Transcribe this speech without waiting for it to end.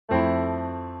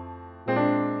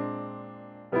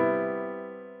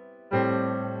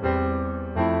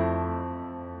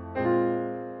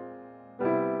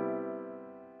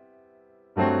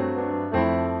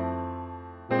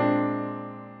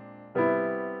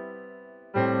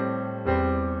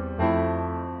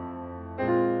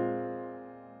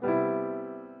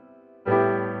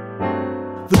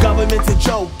government's a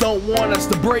joke, don't want us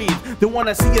to breathe. They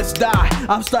wanna see us die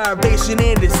of starvation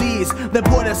and disease. They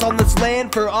put us on this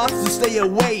land for us to stay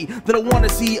away. They don't wanna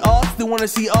see us, they wanna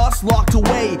see us locked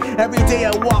away. Every day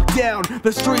I walk down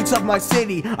the streets of my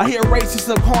city, I hear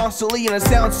racism constantly and it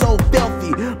sounds so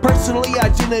filthy. Personally, I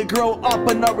didn't grow up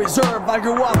in a reserve. I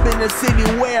grew up in a city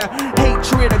where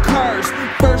hatred occurs.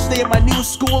 First day of my new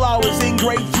school, I was in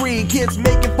grade 3. Kids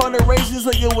making fun of races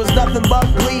like it was nothing but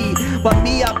glee. But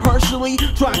me, I personally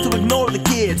tried to ignore the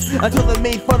kids until they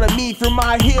made fun of me for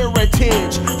my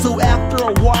heritage. So after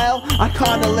a while, I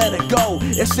kinda let it go.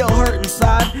 It still hurt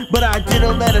inside, but I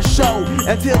didn't let it show.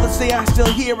 Until this day, I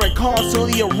still hear it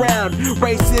constantly around.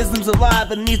 Racism's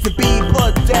alive and needs to be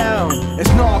put down.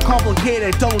 It's not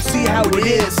complicated, don't see how it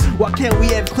is. Why can't we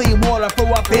have clean water for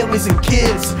our families and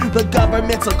kids? The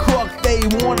government's a crook, they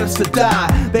want us to die.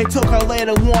 They took our land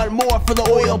and want more for the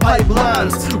oil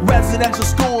pipelines. Residential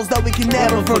schools that we can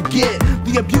never forget.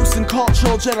 The abuse and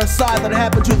cultural genocide that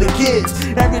happened to the kids.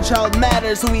 Every child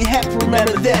matters and we have to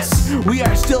remember this. We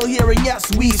are still here and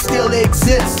yes, we still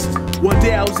exist. One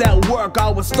day I was at work, I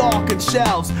was stocking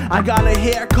shelves. I got a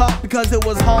haircut because it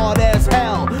was hard as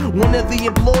hell. One of the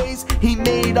employees, he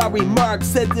made a remark,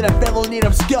 said that a fellow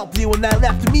native scalped you and that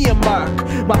left me a mark.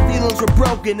 My feelings were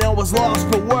broken and I was lost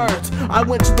for words. I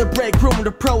went to the break room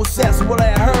to process what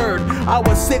I heard. I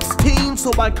was 16,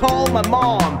 so I called my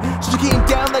mom. She came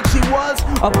down like she was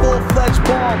a full-fledged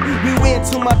bomb. We went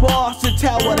to my boss to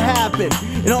tell what happened,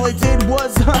 and all he did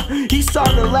was, he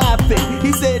started laughing.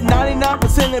 He said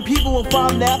 99% of people will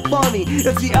find that funny.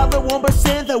 It's the other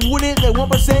 1% that wouldn't, that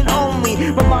 1%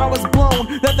 only. My mind was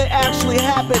blown that they actually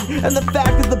happened, and the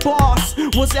fact that the boss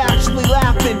was actually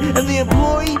laughing, and the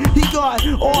employee, he got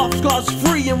off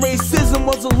scotch-free, and racism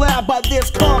was allowed by this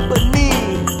company.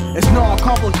 It's not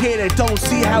complicated, don't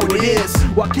see how it is.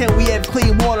 Why can't we have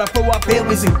clean water for our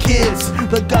families and kids?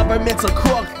 The government's a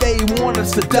crook, they want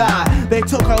us to die. They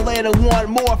took our land and want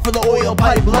more for the oil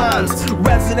pipelines.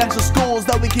 Residential schools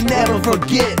that we can never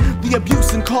forget. The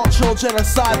abuse and cultural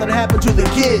genocide that happened to the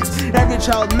kids. Every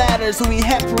child matters and we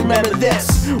have to remember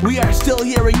this. We are still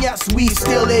here and yes, we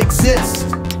still exist.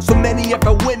 So many of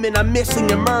our women are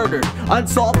missing and murdered.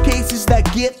 Unsolved cases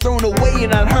that get thrown away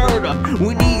and unheard of.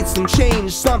 We need some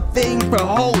change, something for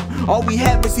hope. All we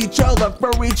have is each other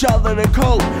for each other to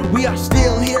cope. We are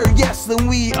still here, yes, and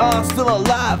we are still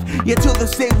alive. Yet till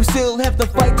this day we still have to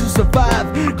fight to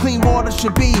survive. Clean water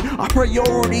should be our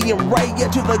priority and right.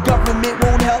 Yet till the government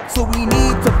won't help, so we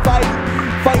need to fight.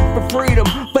 Fight for freedom,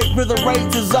 fight for the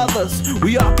rights as others.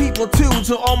 We are people too,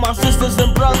 to all my sisters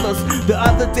and brothers. The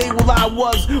other day while I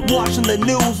was watching the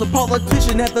news, a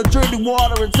politician had the dirty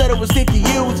water and said it was safe to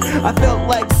use. I felt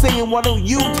like saying, why don't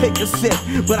you take a sip?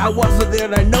 But I wasn't there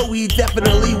and I know he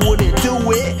definitely wouldn't do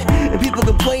it. And people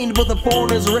complained about the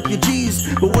foreigners and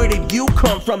refugees, but where did you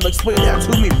come from? Explain that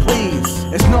to me please.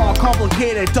 It's not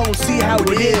complicated, don't see how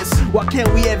it is. Why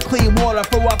can't we have clean water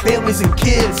for our families and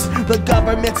kids? The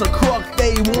government's a crook,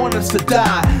 they want us to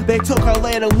die. They took our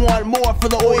land and want more for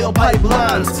the oil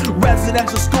pipelines.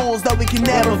 Residential schools that we can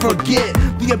never forget.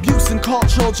 The abuse and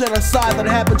cultural genocide that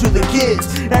happened to the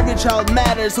kids. Every child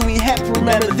matters and we have to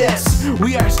remember this.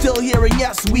 We are still here and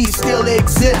yes, we still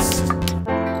exist.